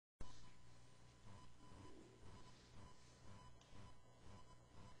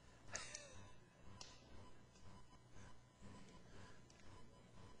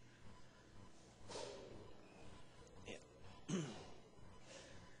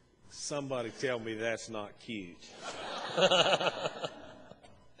Somebody tell me that's not cute.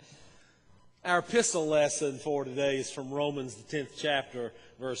 Our epistle lesson for today is from Romans, the 10th chapter,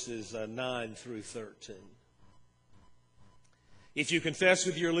 verses 9 through 13. If you confess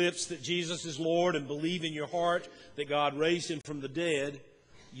with your lips that Jesus is Lord and believe in your heart that God raised him from the dead,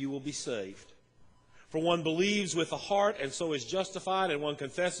 you will be saved. For one believes with the heart and so is justified, and one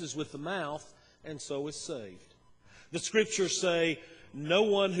confesses with the mouth and so is saved. The Scriptures say, no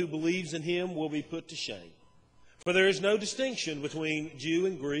one who believes in him will be put to shame. For there is no distinction between Jew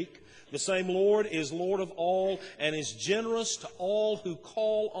and Greek. The same Lord is Lord of all and is generous to all who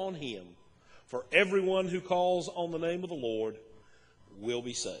call on him. For everyone who calls on the name of the Lord will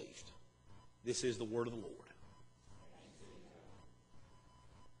be saved. This is the word of the Lord.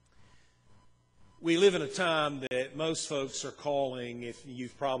 We live in a time that most folks are calling, if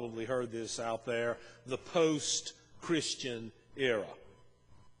you've probably heard this out there, the post-Christian era.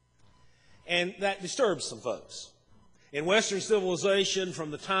 And that disturbs some folks. In Western civilization,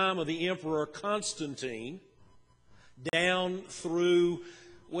 from the time of the Emperor Constantine down through,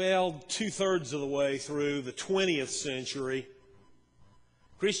 two-thirds of the way through the 20th century,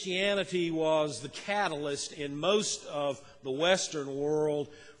 Christianity was the catalyst in most of the Western world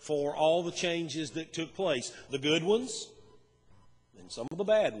for all the changes that took place. The good ones and some of the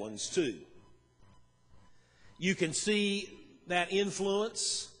bad ones too. You can see that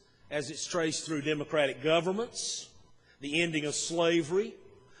influence as it's traced through democratic governments, the ending of slavery,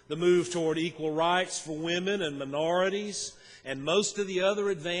 the move toward equal rights for women and minorities, and most of the other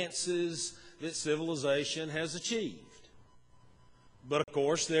advances that civilization has achieved. But of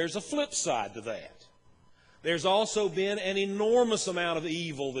course, there's a flip side to that. There's also been an enormous amount of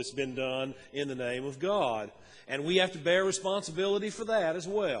evil that's been done in the name of God, and we have to bear responsibility for that as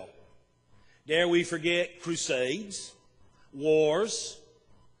well. Dare we forget crusades, wars,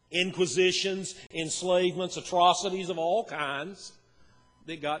 inquisitions, enslavements, atrocities of all kinds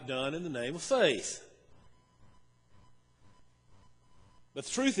that got done in the name of faith. But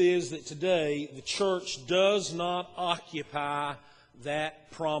the truth is that today the church does not occupy that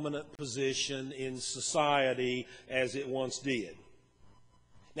prominent position in society as it once did.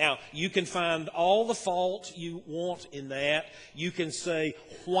 Now, you can find all the fault you want in that. You can say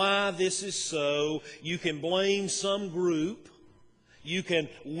why this is so. You can blame some group. You can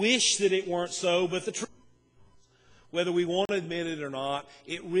wish that it weren't so, but the truth is, whether we want to admit it or not,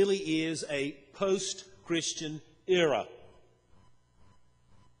 it really is a post-Christian era.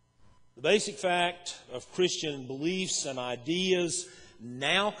 The basic fact of Christian beliefs and ideas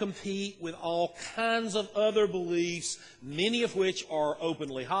now compete with all kinds of other beliefs, many of which are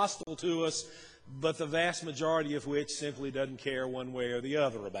openly hostile to us, but the vast majority of which simply doesn't care one way or the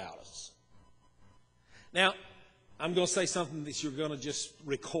other about us. Now, I'm going to say something that you're going to just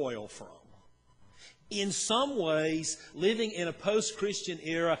recoil from. In some ways, living in a post-Christian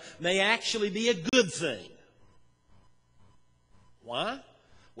era may actually be a good thing. Why?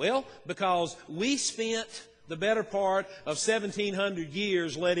 Well, because we spent the better part of 1,700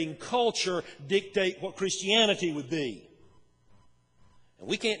 years letting culture dictate what Christianity would be. And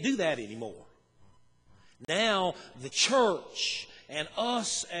we can't do that anymore. Now, the church and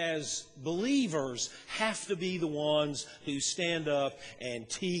us as believers have to be the ones who stand up and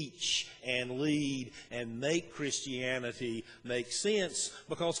teach and lead and make Christianity make sense,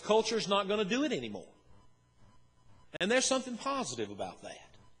 because culture's not going to do it anymore. And there's something positive about that.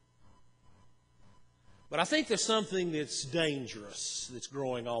 But I think there's something that's dangerous that's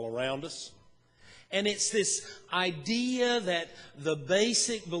growing all around us. And it's this idea that the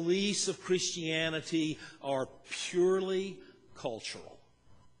basic beliefs of Christianity are purely cultural.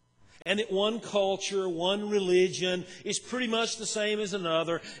 And that one culture, one religion is pretty much the same as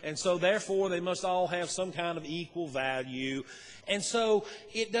another, and so therefore they must all have some kind of equal value. And so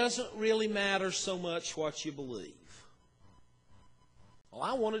it doesn't really matter so much what you believe. Well,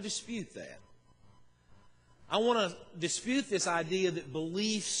 I want to dispute that. I want to dispute this idea that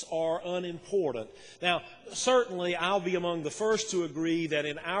beliefs are unimportant. Now, certainly I'll be among the first to agree that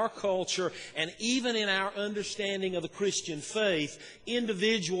in our culture and even in our understanding of the Christian faith,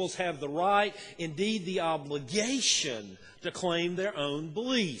 individuals have the right, indeed the obligation, to claim their own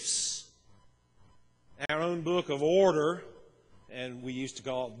beliefs. Our own book of order, and we used to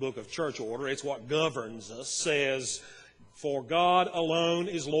call it the book of church order, it's what governs us, says, "For God alone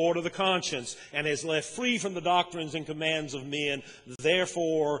is Lord of the conscience, and is left free from the doctrines and commands of men.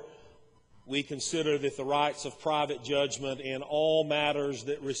 Therefore, we consider that the rights of private judgment in all matters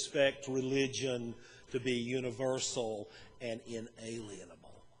that respect religion to be universal and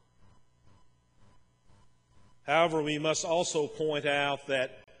inalienable." However, we must also point out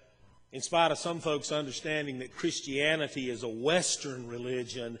that In spite of some folks understanding that Christianity is a Western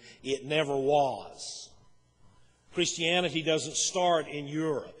religion, it never was. Christianity doesn't start in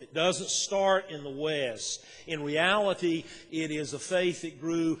Europe. It doesn't start in the West. In reality, it is a faith that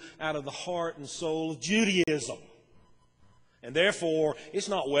grew out of the heart and soul of Judaism. And therefore, it's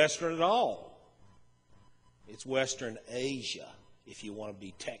not Western at all. It's Western Asia, if you want to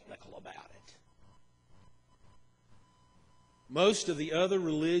be technical about it. Most of the other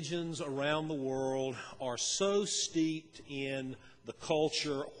religions around the world are so steeped in the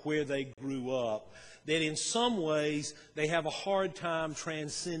culture where they grew up that in some ways they have a hard time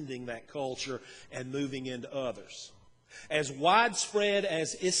transcending that culture and moving into others. As widespread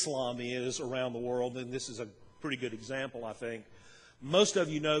as Islam is around the world, and this is a pretty good example, I think, most of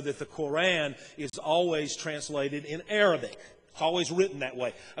you know that the Quran is always translated in Arabic. It's always written that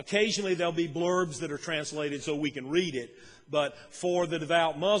way. Occasionally there'll be blurbs that are translated so we can read it, but for the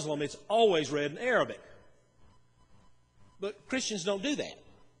devout Muslim, it's always read in Arabic. But Christians don't do that.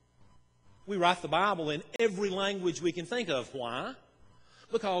 We write the Bible in every language we can think of. Why?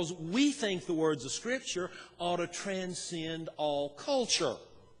 Because we think the words of Scripture ought to transcend all culture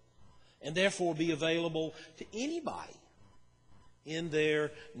and therefore be available to anybody in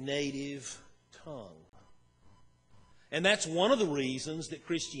their native tongue. And that's one of the reasons that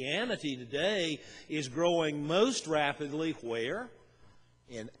Christianity today is growing most rapidly where?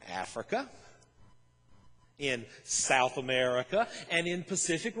 In Africa, in South America, and in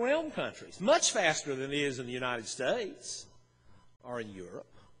Pacific Realm countries. Much faster than it is in the United States or in Europe.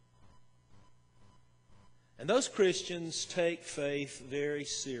 And those Christians take faith very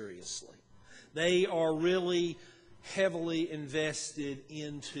seriously. They are really heavily invested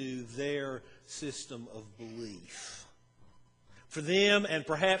into their system of belief. For them, and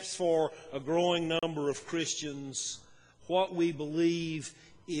perhaps for a growing number of Christians, what we believe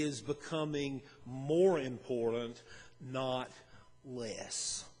is becoming more important, not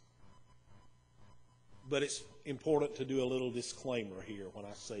less. But it's important to do a little disclaimer here when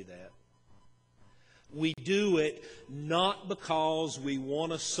I say that. We do it not because we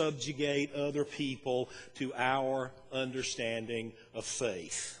want to subjugate other people to our understanding of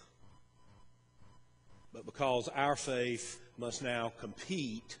faith, but because our faith must now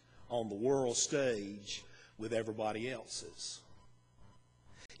compete on the world stage with everybody else's.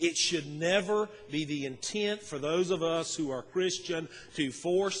 It should never be the intent for those of us who are Christian to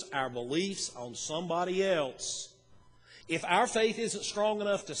force our beliefs on somebody else. If our faith isn't strong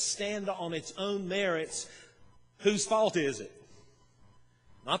enough to stand on its own merits, whose fault is it?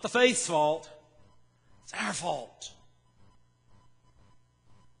 Not the faith's fault. It's our fault.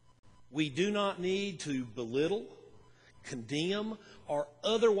 We do not need to belittle, condemn, or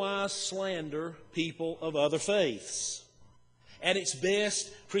otherwise slander people of other faiths. At its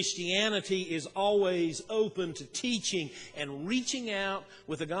best, Christianity is always open to teaching and reaching out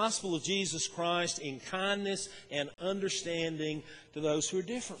with the gospel of Jesus Christ in kindness and understanding to those who are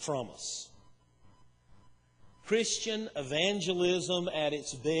different from us. Christian evangelism at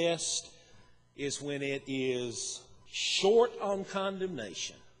its best is when it is short on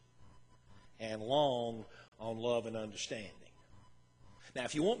condemnation and long on love and understanding. Now,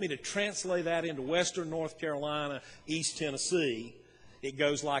 if you want me to translate that into Western North Carolina, East Tennessee, it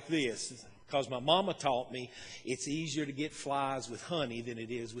goes like this. Because my mama taught me it's easier to get flies with honey than it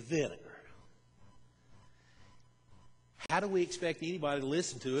is with vinegar. How do we expect anybody to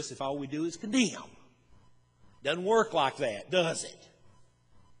listen to us if all we do is condemn? Doesn't work like that, does it?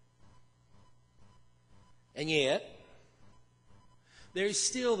 And yet, there's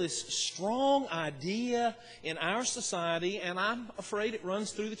still this strong idea in our society, and I'm afraid it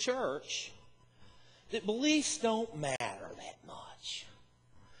runs through the church, that beliefs don't matter that much.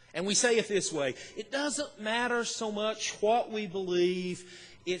 And we say it this way: it doesn't matter so much what we believe,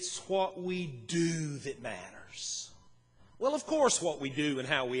 it's what we do that matters. Well, of course what we do and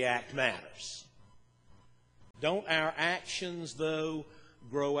how we act matters. Don't our actions, though,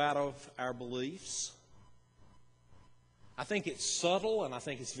 grow out of our beliefs? I think it's subtle, and I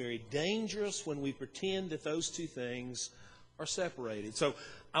think it's very dangerous when we pretend that those two things are separated. So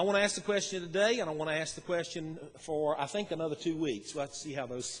I want to ask the question today, and I want to ask the question for, I think, another 2 weeks. We'll have to see how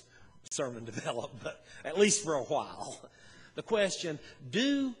those sermons develop, but at least for a while. The question,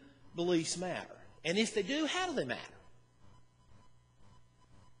 do beliefs matter? And if they do, how do they matter?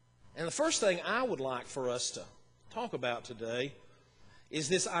 And the first thing I would like for us to talk about today is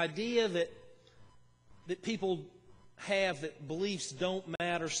this idea that people have that beliefs don't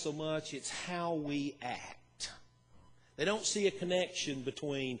matter so much, it's how we act. They don't see a connection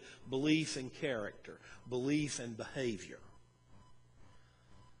between belief and character, belief and behavior.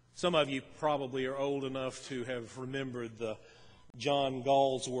 Some of you probably are old enough to have remembered the John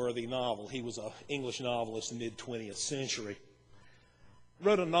Galsworthy novel. He was an English novelist in the mid-20th century. He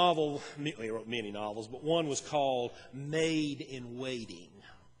wrote a novel, he wrote many novels, but one was called Maid in Waiting.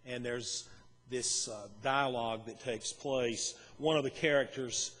 And there's this dialogue that takes place. One of the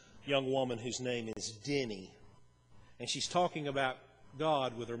characters, young woman whose name is Denny, and she's talking about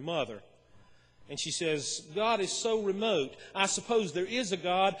God with her mother. And she says, God is so remote. I suppose there is a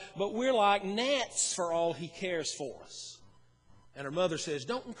God, but we're like gnats for all He cares for us. And her mother says,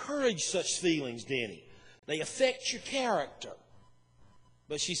 don't encourage such feelings, Denny. They affect your character.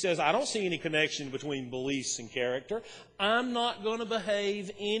 But she says, I don't see any connection between beliefs and character. I'm not going to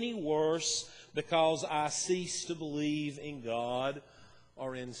behave any worse because I cease to believe in God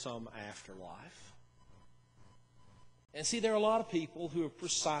or in some afterlife. And see, there are a lot of people who are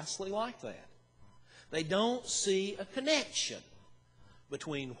precisely like that. They don't see a connection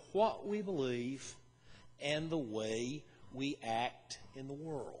between what we believe and the way we act in the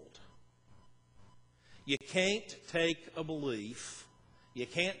world. You can't take a belief, you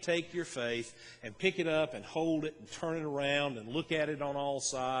can't take your faith and pick it up and hold it and turn it around and look at it on all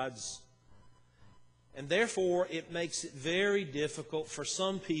sides. And therefore, it makes it very difficult for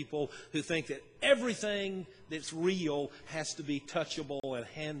some people who think that everything that's real has to be touchable and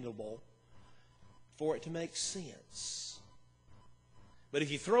handleable for it to make sense. But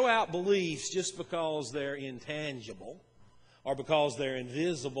if you throw out beliefs just because they're intangible or because they're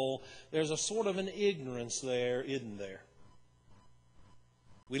invisible, there's a sort of an ignorance there, isn't there?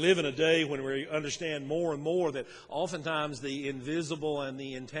 We live in a day when we understand more and more that oftentimes the invisible and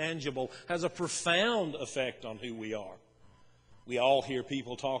the intangible has a profound effect on who we are. We all hear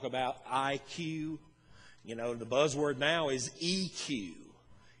people talk about IQ. You know, the buzzword now is EQ,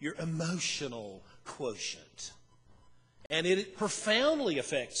 your emotional quotient. And it profoundly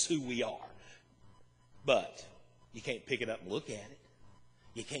affects who we are. But you can't pick it up and look at it.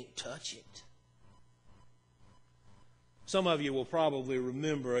 You can't touch it. Some of you will probably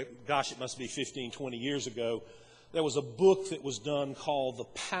remember, it must be 15, 20 years ago, there was a book that was done called The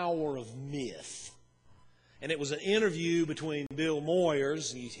Power of Myth. And it was an interview between Bill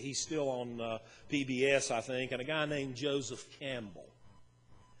Moyers, he's still on PBS, I think, and a guy named Joseph Campbell.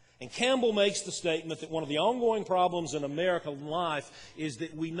 And Campbell makes the statement that one of the ongoing problems in American life is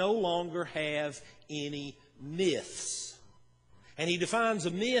that we no longer have any myths. And he defines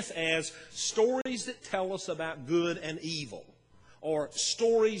a myth as stories that tell us about good and evil, or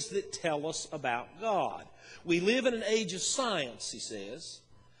stories that tell us about God. We live in an age of science, he says,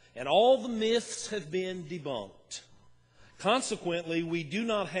 and all the myths have been debunked. Consequently, we do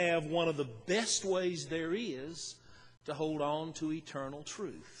not have one of the best ways there is to hold on to eternal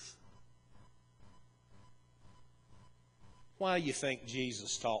truth. Why do you think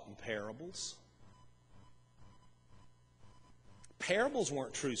Jesus taught in parables? Parables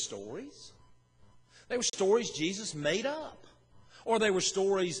weren't true stories. They were stories Jesus made up. Or they were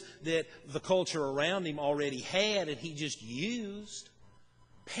stories that the culture around him already had and he just used.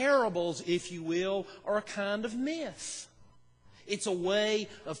 Parables, if you will, are a kind of myth. It's a way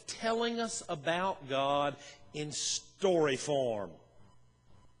of telling us about God in story form.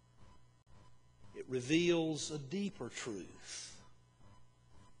 It reveals a deeper truth.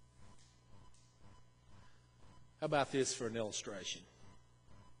 How about this for an illustration?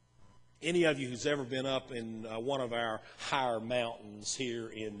 Any of you who's ever been up in one of our higher mountains here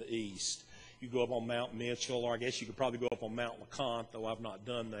in the east, you go up on Mount Mitchell, or I guess you could probably go up on Mount LeConte, though I've not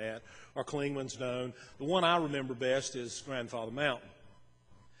done that, or Clingman's Dome. The one I remember best is Grandfather Mountain.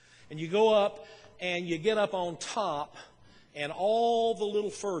 And you go up and you get up on top, and all the little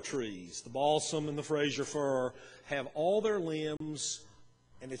fir trees, the balsam and the Fraser fir, have all their limbs,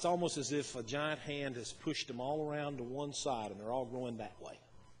 and it's almost as if a giant hand has pushed them all around to one side, and they're all growing that way.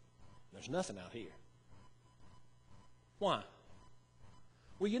 There's nothing out here. Why?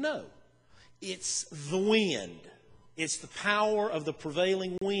 Well, you know, it's the wind. It's the power of the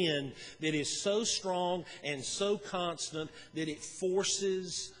prevailing wind that is so strong and so constant that it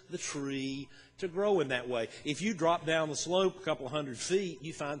forces the tree to grow in that way. If you drop down the slope a couple of 100 feet,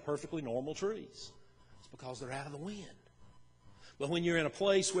 you find perfectly normal trees. It's because they're out of the wind. But when you're in a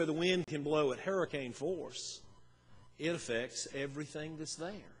place where the wind can blow at hurricane force, it affects everything that's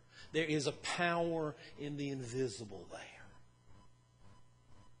there. There is a power in the invisible there.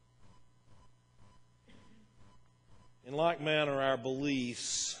 In like manner, our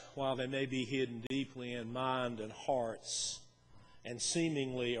beliefs, while they may be hidden deeply in mind and hearts, and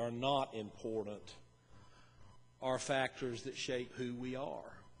seemingly are not important, are factors that shape who we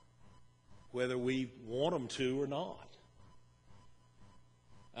are, whether we want them to or not.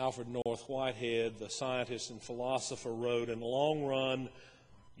 Alfred North Whitehead, the scientist and philosopher, wrote, "In the long run,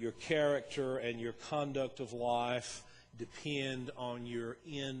 your character and your conduct of life depend on your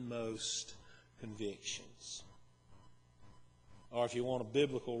inmost convictions." Or if you want a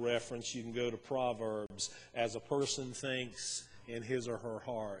biblical reference, you can go to Proverbs. As a person thinks in his or her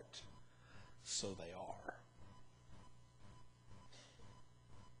heart, so they are.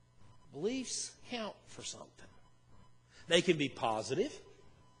 Beliefs count for something. They can be positive,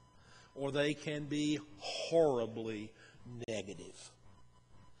 or they can be horribly negative.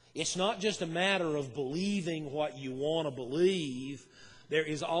 It's not just a matter of believing what you want to believe. There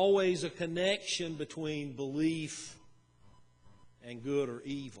is always a connection between belief and good or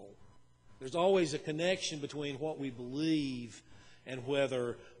evil. There's always a connection between what we believe and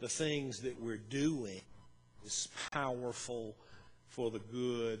whether the things that we're doing is powerful for the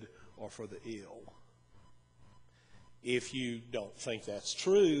good or for the ill. If you don't think that's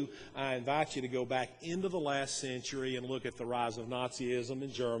true, I invite you to go back into the last century and look at the rise of Nazism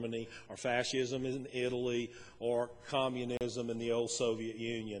in Germany, or fascism in Italy, or communism in the old Soviet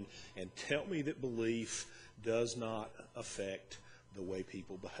Union, and tell me that belief does not affect the way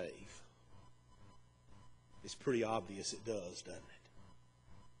people behave. It's pretty obvious it does, doesn't it?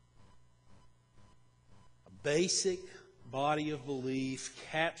 A basic body of belief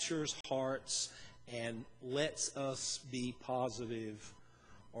captures hearts and lets us be positive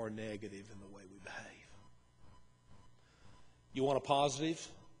or negative in the way we behave. You want a positive?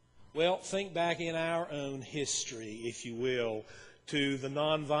 Well, think back in our own history, if you will, to the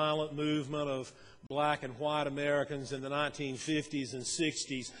nonviolent movement of black and white Americans in the 1950s and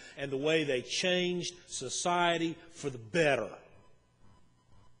 60s and the way they changed society for the better.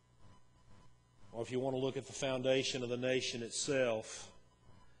 Or if you want to look at the foundation of the nation itself,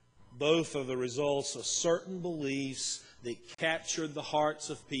 both are the results of certain beliefs that captured the hearts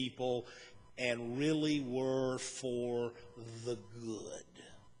of people and really were for the good.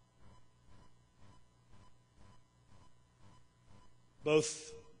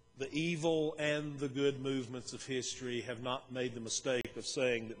 Both the evil and the good movements of history have not made the mistake of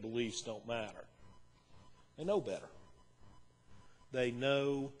saying that beliefs don't matter. They know better. They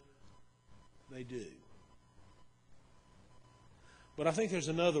know they do. But I think there's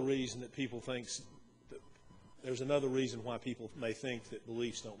another reason that people think there's another reason why people may think that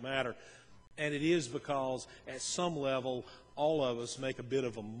beliefs don't matter, and it is because at some level all of us make a bit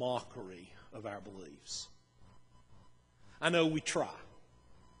of a mockery of our beliefs. I know we try.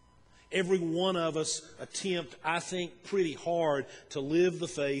 Every one of us attempt, I think, pretty hard to live the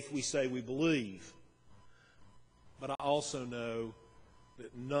faith we say we believe. But I also know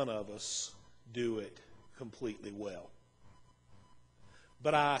that none of us do it completely well.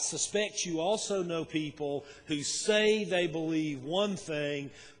 But I suspect you also know people who say they believe one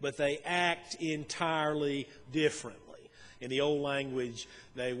thing, but they act entirely differently. In the old language,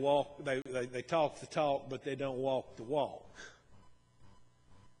 they talk the talk, but they don't walk the walk.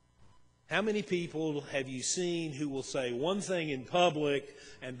 How many people have you seen who will say one thing in public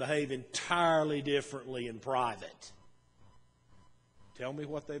and behave entirely differently in private? Tell me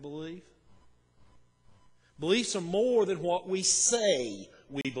what they believe. Beliefs are more than what we say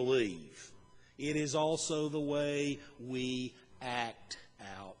we believe. It is also the way we act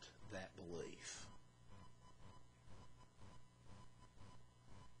out that belief.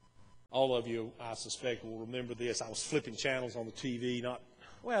 All of you, I suspect, will remember this. I was flipping channels on the TV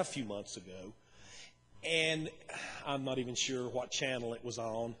a few months ago, and I'm not even sure what channel it was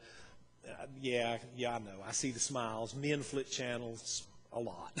on. Yeah, I know. I see the smiles. Men flip channels a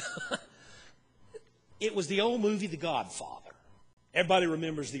lot. It was the old movie, The Godfather. Everybody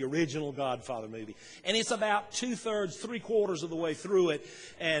remembers the original Godfather movie. And it's about 2/3, 3/4 of the way through it,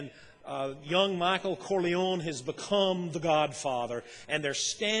 and young Michael Corleone has become the Godfather, and they're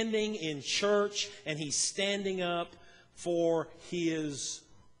standing in church, and he's standing up for his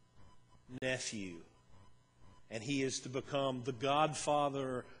nephew. And he is to become the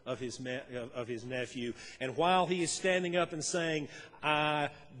godfather of his nephew. And while he is standing up and saying,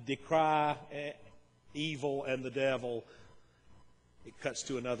 "I decry evil and the devil," it cuts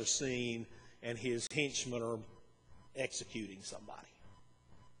to another scene, and his henchmen are executing somebody.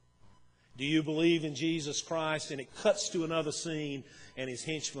 Do you believe in Jesus Christ? And it cuts to another scene, and his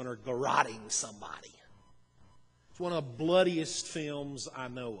henchmen are garroting somebody. It's one of the bloodiest films I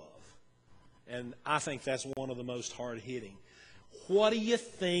know of. And I think that's one of the most hard-hitting. What do you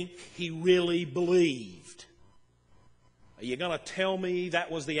think he really believed? Are you going to tell me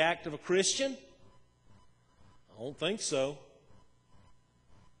that was the act of a Christian? I don't think so.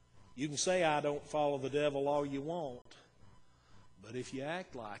 You can say I don't follow the devil all you want, But if you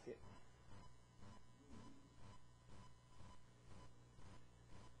act like it,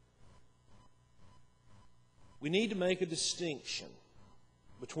 we need to make a distinction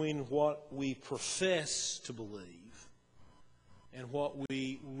between what we profess to believe and what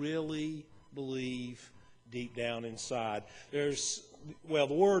we really believe deep down inside. The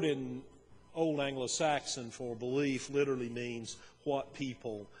word in Old Anglo-Saxon for belief literally means what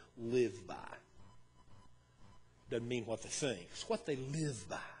people live by. Doesn't mean what they think. It's what they live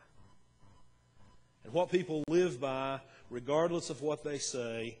by. And what people live by, regardless of what they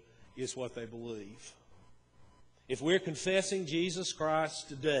say, is what they believe. If we're confessing Jesus Christ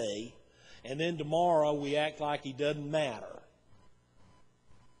today, and then tomorrow we act like He doesn't matter,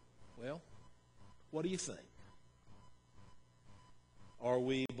 well, what do you think? Are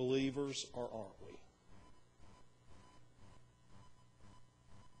we believers or aren't we?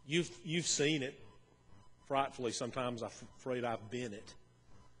 You've seen it. Frightfully, sometimes I'm afraid I've been it.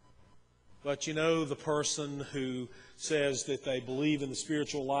 But you know the person who says that they believe in the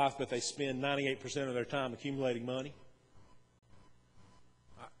spiritual life, but they spend 98% of their time accumulating money?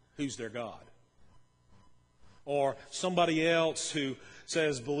 Who's their God? Or somebody else who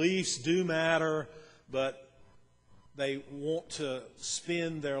says beliefs do matter, but they want to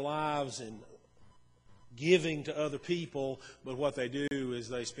spend their lives in giving to other people, but what they do is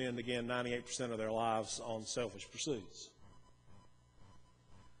they spend, again, 98% of their lives on selfish pursuits.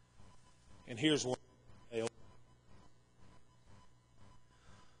 And here's one.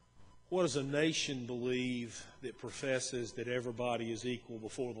 What does a nation believe that professes that everybody is equal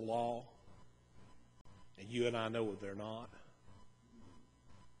before the law? And you and I know that they're not.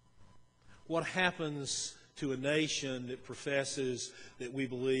 What happens to a nation that professes that we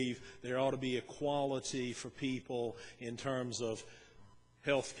believe there ought to be equality for people in terms of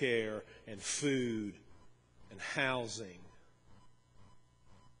health care and food and housing?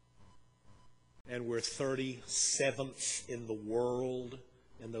 And we're 37th in the world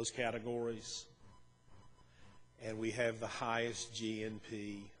in those categories. And we have the highest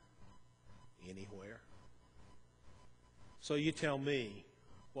GNP anywhere. So you tell me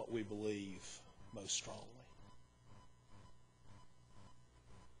what we believe most strongly.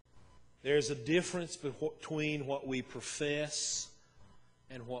 There's a difference between what we profess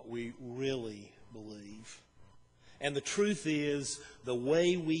and what we really believe. And the truth is, the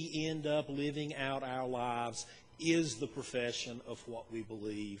way we end up living out our lives is the profession of what we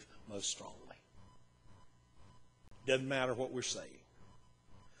believe most strongly. Doesn't matter what we're saying.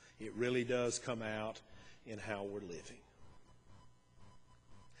 It really does come out in how we're living.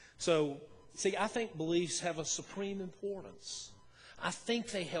 So, see, I think beliefs have a supreme importance. I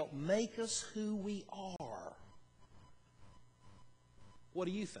think they help make us who we are. What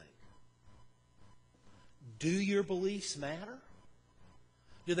do you think? Do your beliefs matter?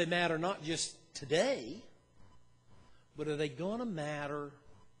 Do they matter not just today, but are they going to matter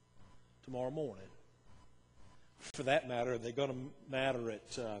tomorrow morning? For that matter, are they going to matter at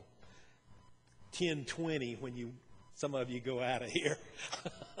 10:20 when some of you go out of here?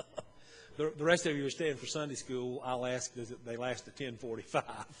 The rest of you are staying for Sunday school. I'll ask, does they last to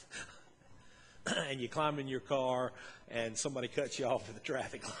 10:45? And you climb in your car and somebody cuts you off at the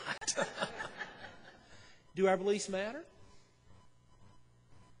traffic light. Do our beliefs matter?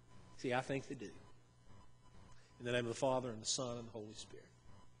 See, I think they do. In the name of the Father, and the Son, and the Holy Spirit.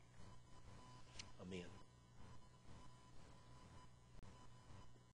 Amen.